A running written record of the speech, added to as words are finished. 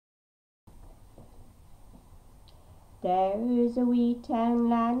There's a wee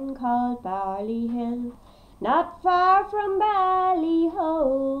townland called Barleyhill, not far from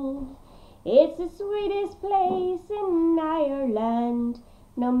Barleyhill. It's the sweetest place in Ireland,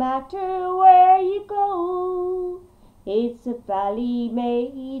 no matter where you go. It's a valley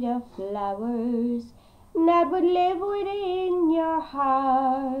made of flowers that would live within your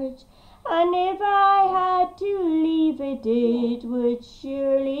heart. And if I had to leave it, it would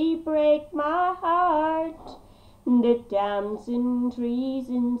surely break my heart. The dancing trees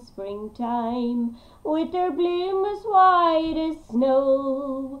in springtime, with their bloom as white as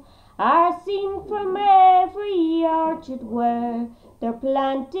snow, are seen from every orchard where they're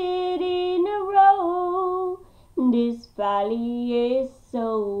planted in a row. This valley is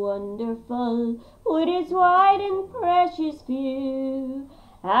so wonderful, with its wide and precious view,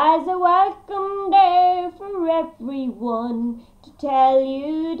 as a welcome there for everyone to tell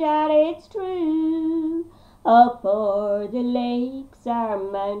you that it's true. Up o'er the lakes are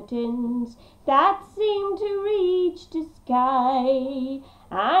mountains that seem to reach the sky,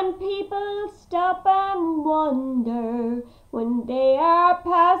 and people stop and wonder when they are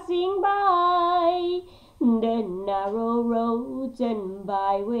passing by. The narrow roads and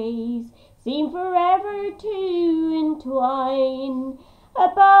byways seem forever to entwine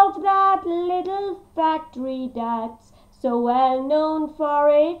above that little factory that's so well known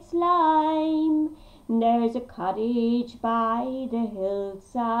for its lime. There's a cottage by the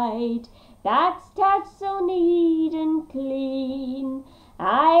hillside that's touched so neat and clean.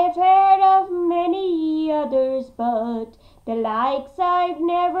 I've heard of many others, but the likes I've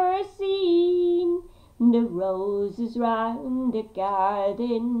never seen. The roses round the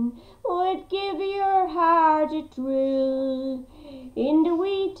garden would give your heart a thrill, in the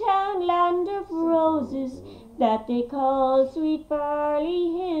wee townland of roses that they call sweet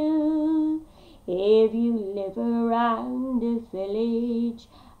Barleyhill. If you live around the village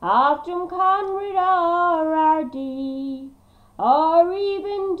of Drumconrid or Ardee, or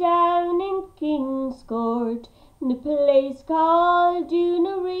even down in Kingscourt, the place called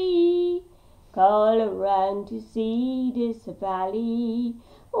Dunaree, call around to see this valley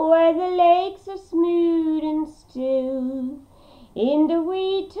where the lakes are smooth and still, in the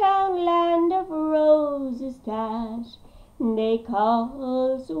wee townland of roses that they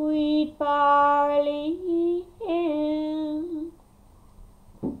call sweet Barleyhill.